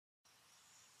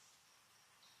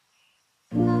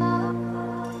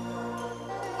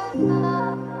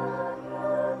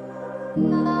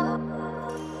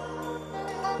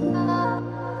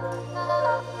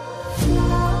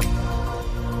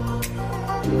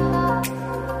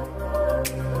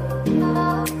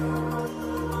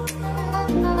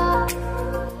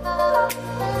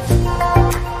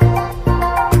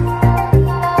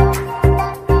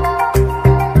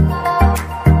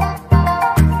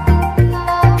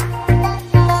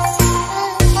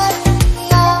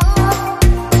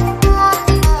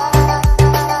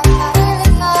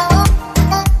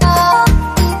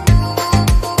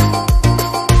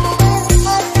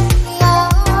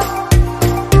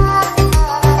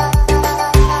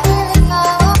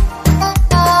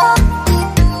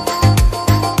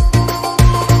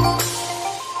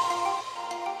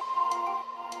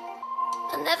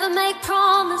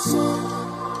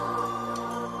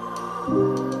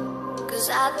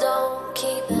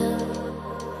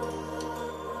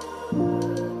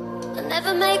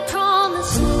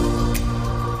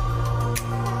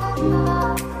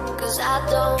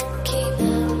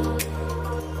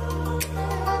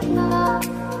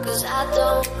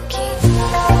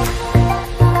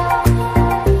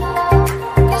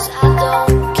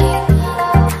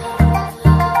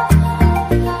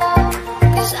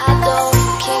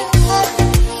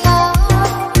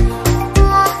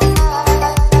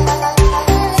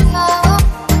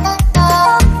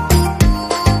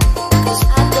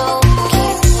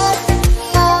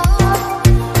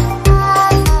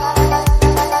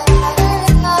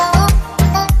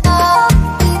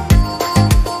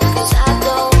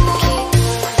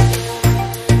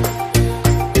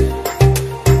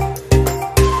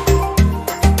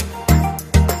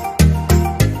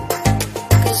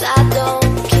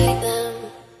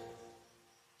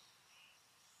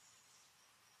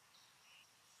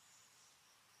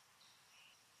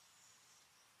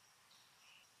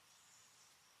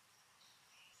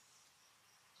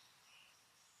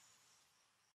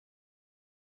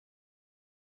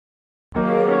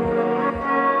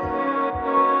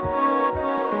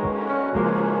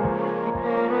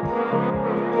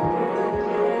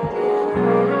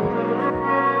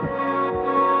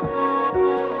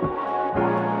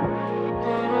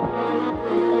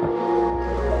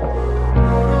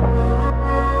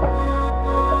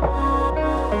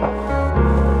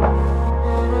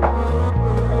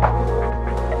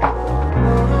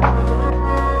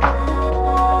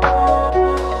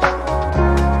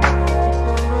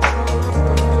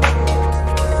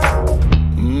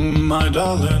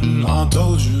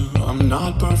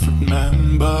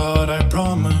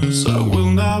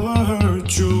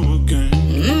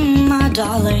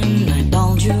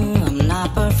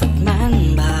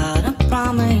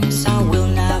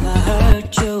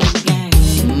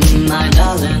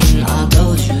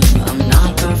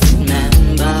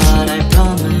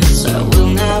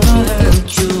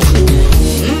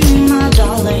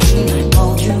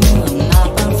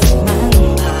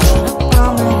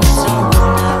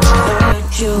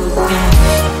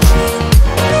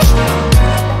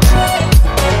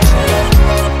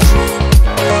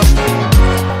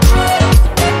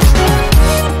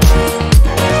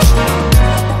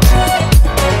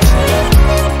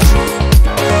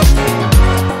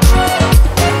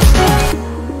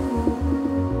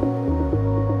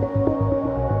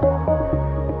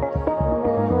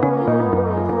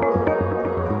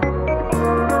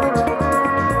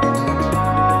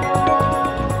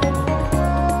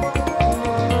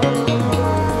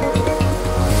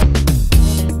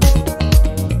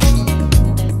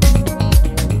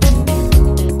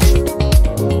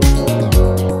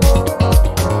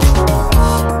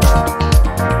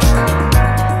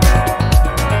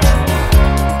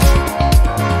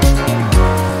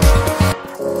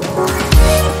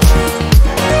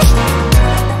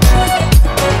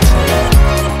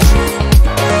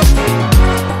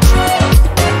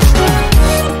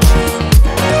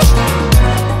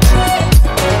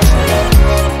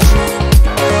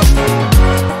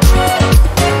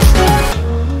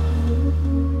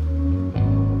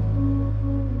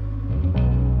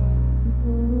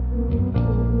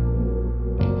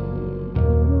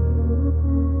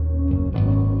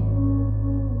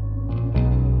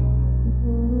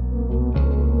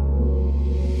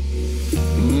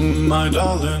My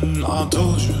darling, I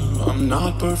told you I'm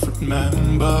not perfect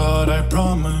man, but I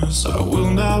promise I will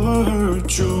never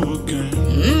hurt you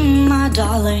again. My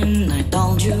darling, I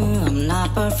told you I'm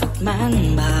not perfect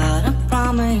man, but I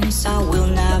promise I will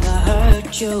never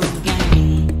hurt you again.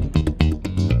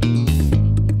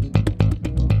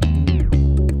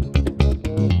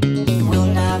 Will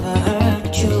never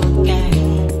hurt you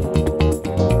again.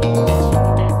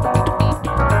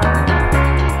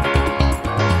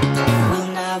 Will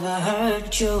never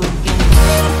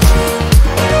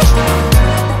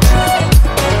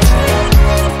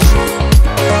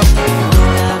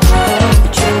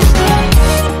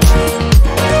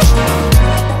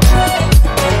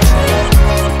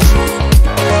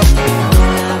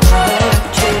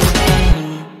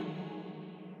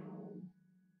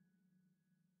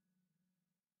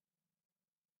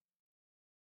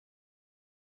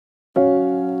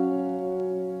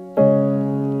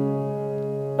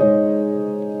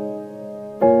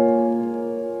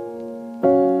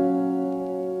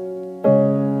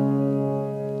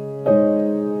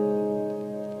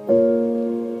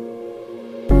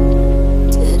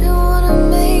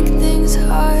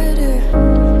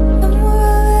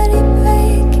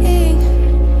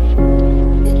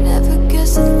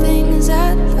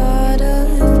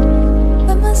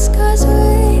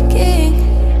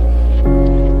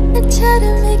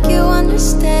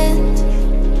understand.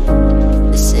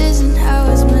 This isn't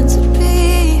how it's meant to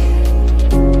be.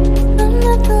 I'm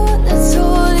not the one that's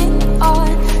holding on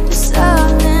to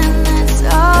something that's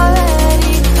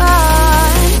already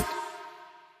gone.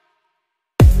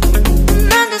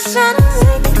 And I'm just trying to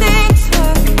make things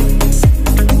work.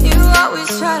 You always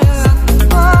try to rock the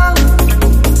boat.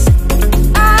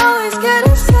 I always get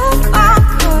a step on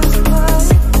course, but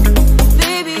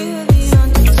baby, you're the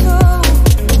undertow.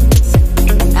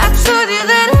 I told you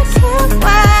that I can't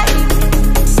wait,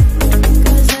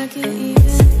 'cause I can't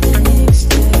even think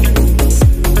straight.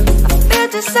 I feel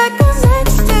just like I'm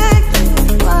next to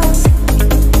you, but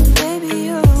baby,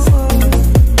 you're a world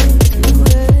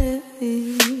away.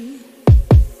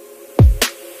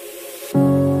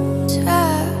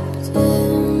 Trapped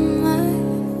in my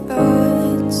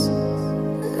thoughts,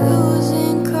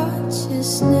 losing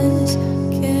consciousness,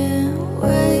 can't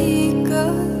wake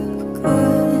up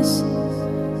 'cause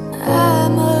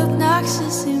I'm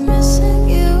obnoxiously missing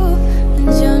you, and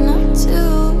you're not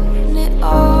too, and it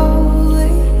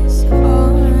always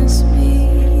haunts me.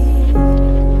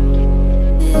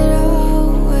 It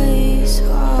always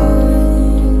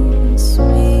haunts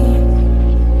me.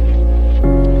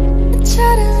 I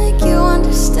try to make you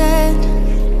understand.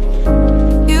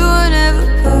 You were never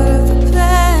part of the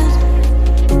plan.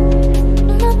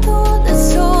 I'm not the one that's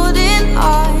holding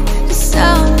on to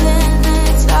something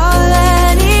that's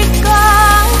already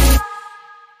gone.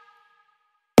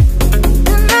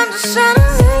 And I'm just trying to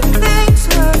make things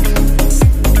work.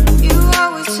 You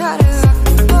always try to rock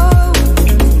the boat.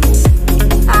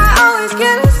 I always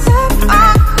get a step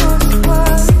on course,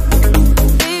 but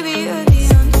baby, you're the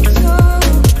undertow.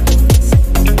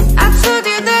 I told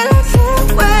you that I can't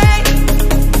wait,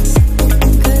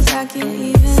 'cause I can't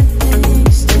even think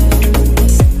straight.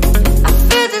 I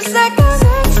feel just like I'm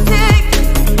next to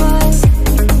you, but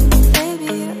baby,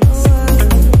 you're a world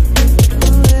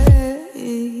away.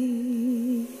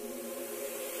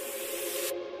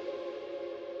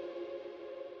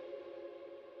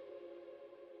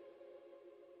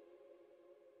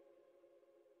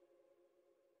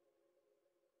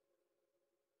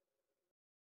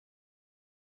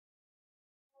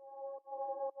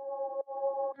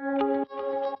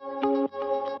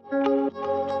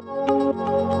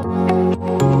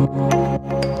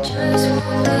 Just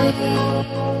one day,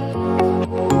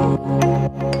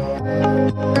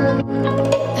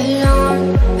 alone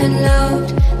and loved,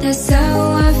 that's how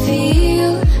I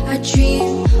feel. I dream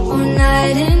all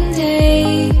night and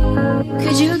day.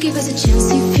 Could you give us a chance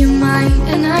if you mind?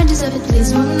 And I deserve it,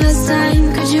 please, one last time.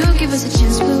 Could you give us a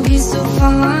chance? We'll be so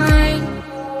fine.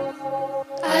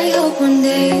 I hope one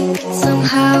day,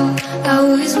 somehow, our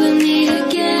ways will meet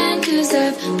again. 'Cause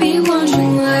I've been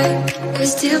wondering why we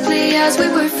still play as we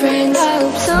were friends. I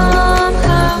hope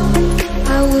somehow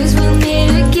our ways will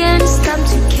meet again. It's time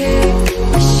to care.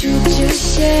 We should just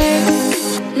share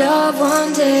love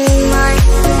one day. Mine,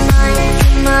 mine,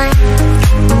 mine.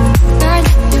 Not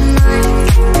your mine,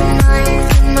 mine,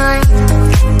 mine.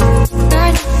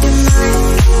 Not your mine,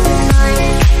 mine,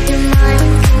 your mine,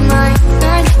 mine.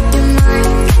 Not your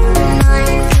mine,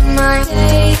 mine, mine.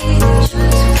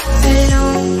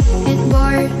 Alone and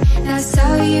bored, that's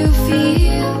how you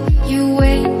feel. You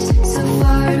went so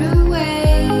far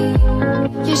away.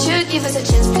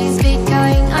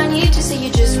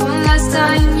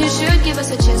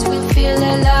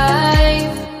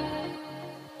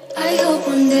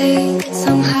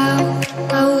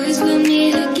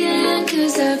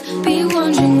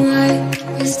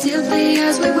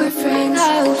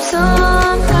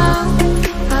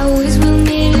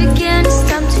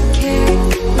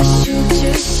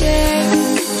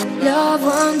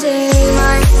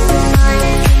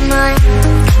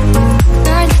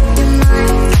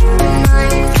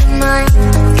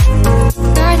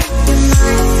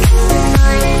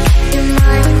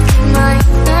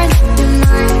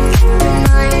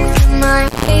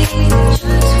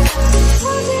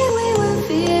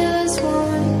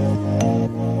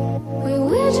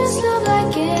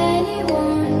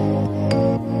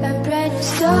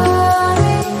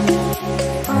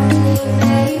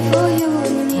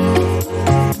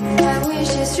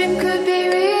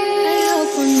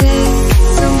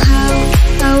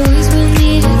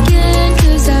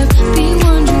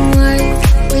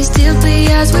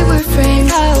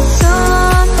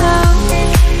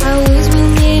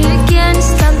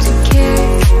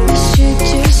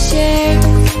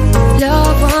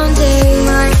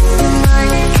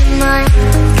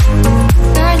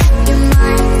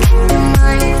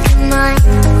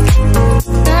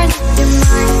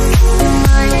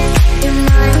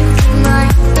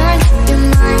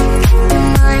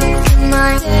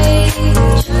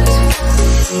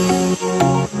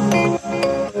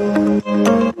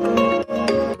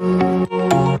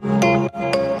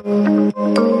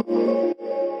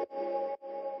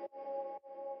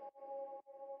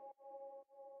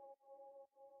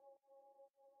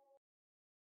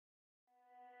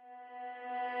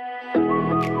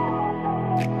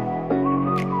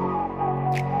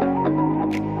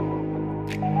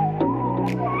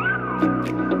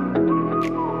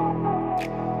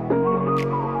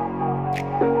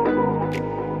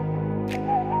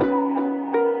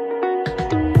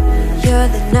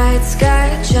 night sky,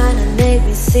 trying to make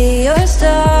me see your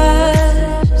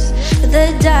stars. But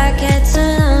the dark gets so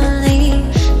lonely.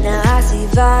 Now I see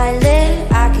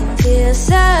violet, I can feel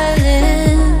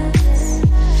silence.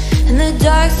 And the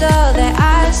dark's all that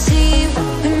I see.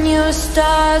 When your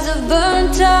stars are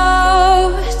burnt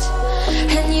out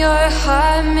and your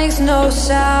heart makes no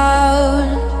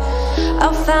sound,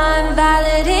 I'll find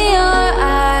violet in your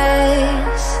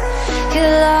eyes.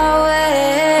 You'll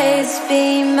always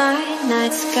be my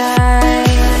night sky.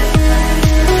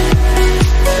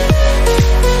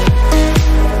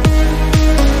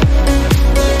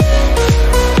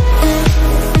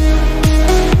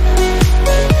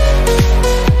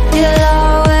 You'll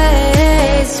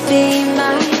always be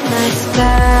my night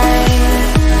sky.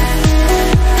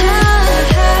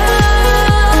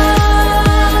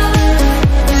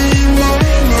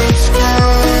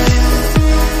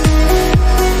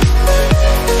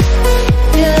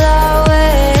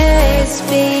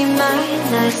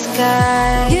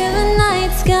 You're the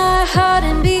night sky,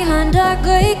 hiding behind dark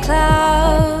gray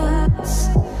clouds.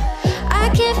 I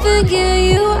can't figure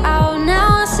you out now.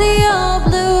 I see your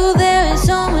blue. There is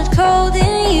so much cold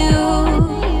in you,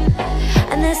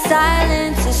 and the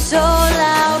silence is so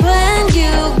loud when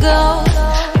you go.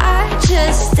 I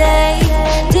just stay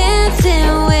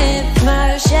dancing with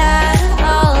my shadow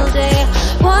all day.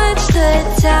 Watch the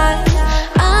time.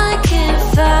 I can't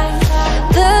find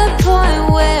the point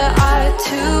where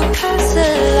to pass the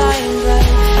line, right?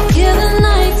 You're the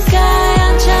night sky,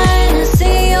 I'm trying to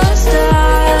see your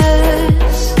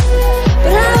stars,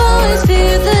 but I always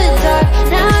fear the dark.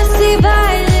 Now I see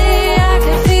violet, I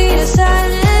can feel your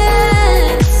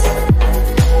silence.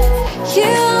 You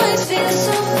always feel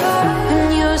so far. When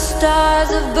your stars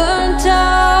are burnt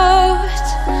out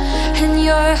and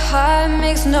your heart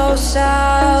makes no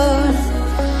sound,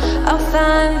 I'll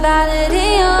find violet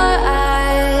in your eyes.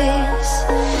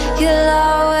 You'll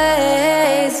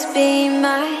always be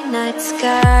my night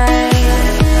sky.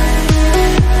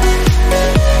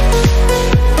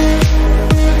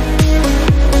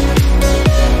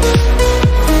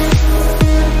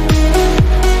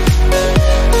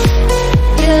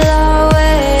 You'll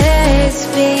always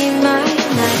be my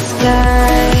night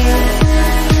sky.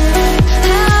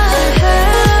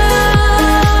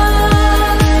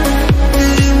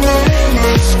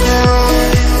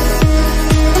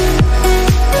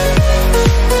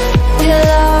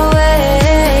 You'll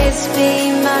always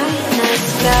be my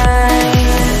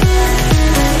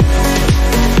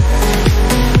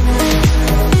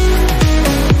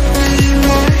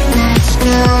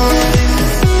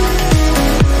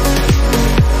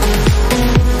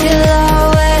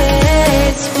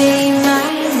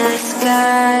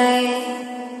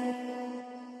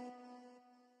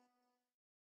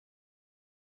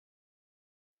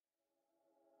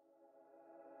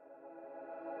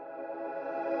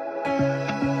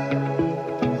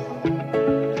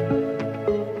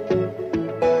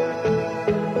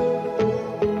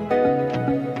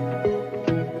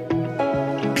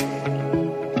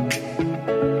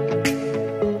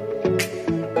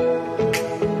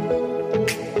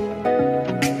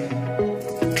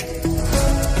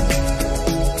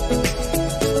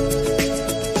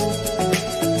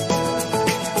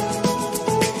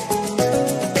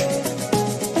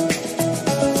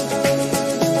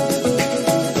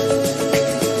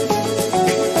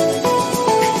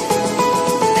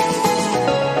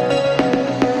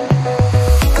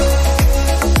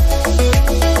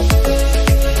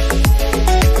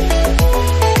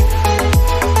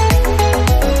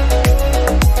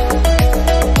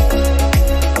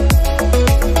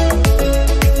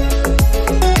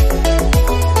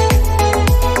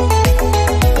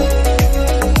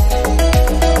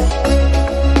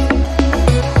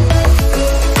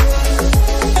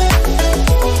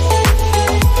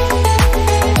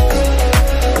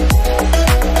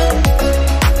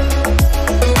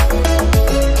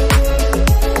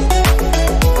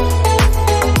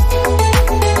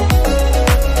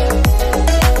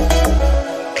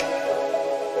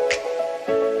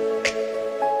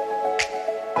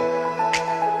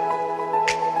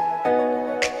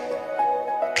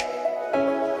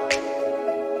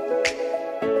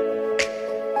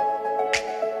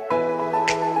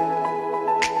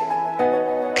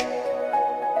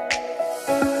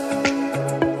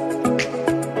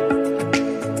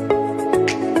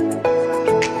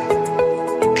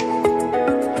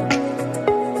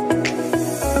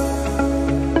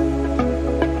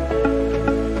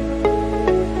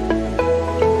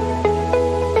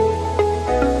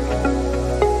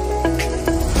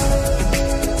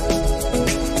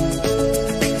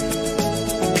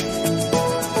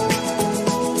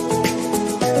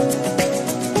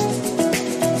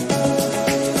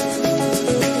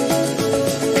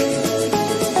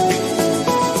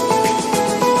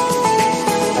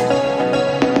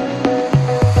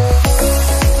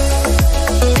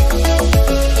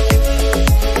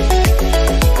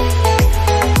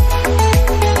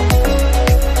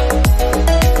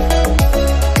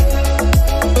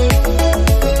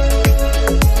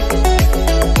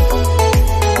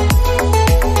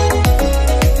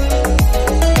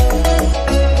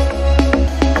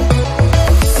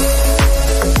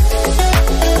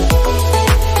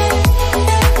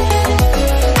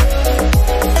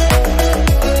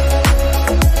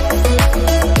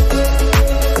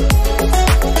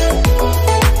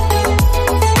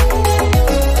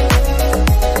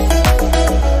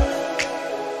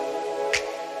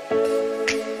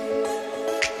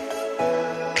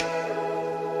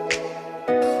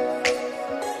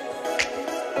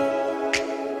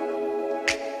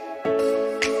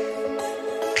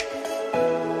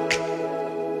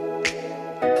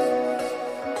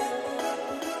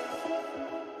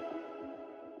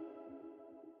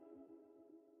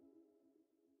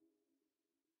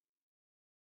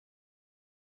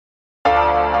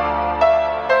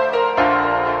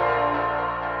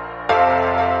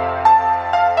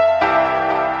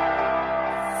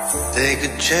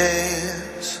Take a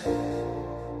chance.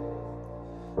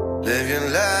 Live your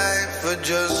life for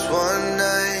just one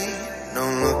night. No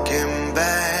looking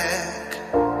back.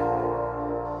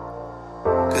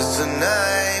 'Cause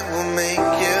tonight will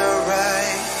make you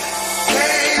right.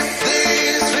 Keep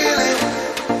this feeling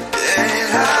getting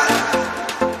high.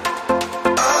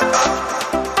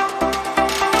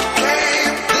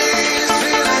 Keep this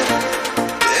feeling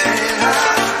getting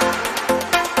high.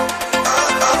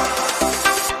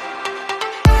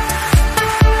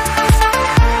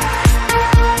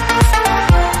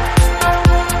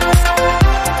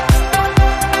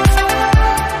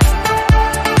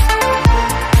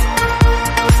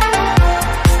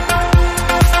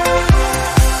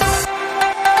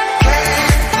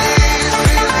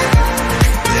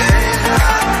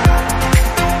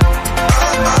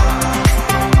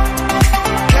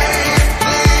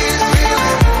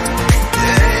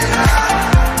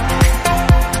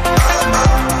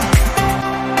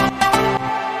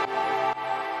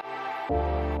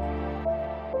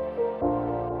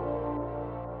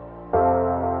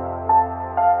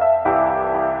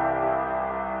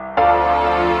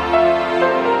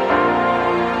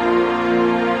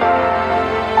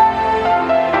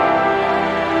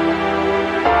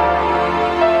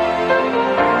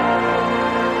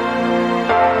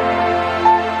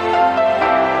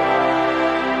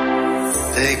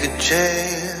 Take a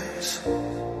chance.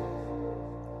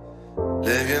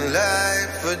 Live your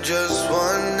life for just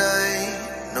one night.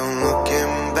 No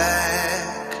looking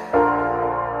back.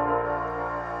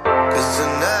 'Cause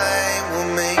tonight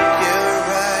will make you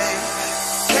right.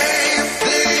 Keep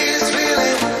this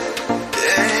feeling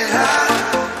getting high.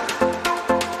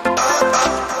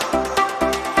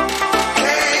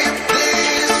 Keep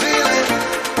this feeling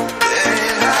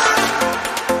getting high.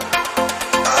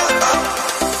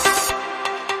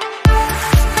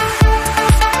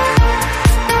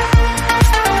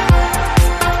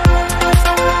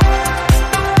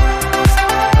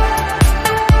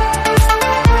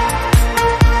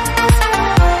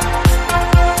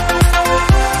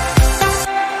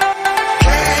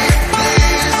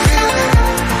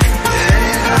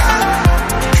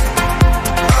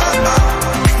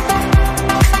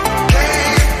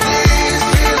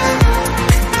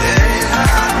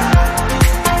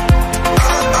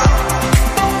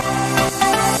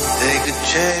 Take a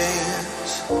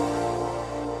chance.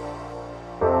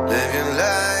 Live your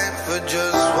life for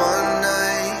just one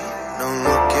night. No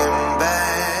looking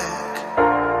back.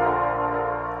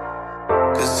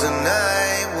 'Cause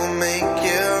tonight will make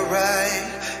you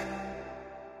right.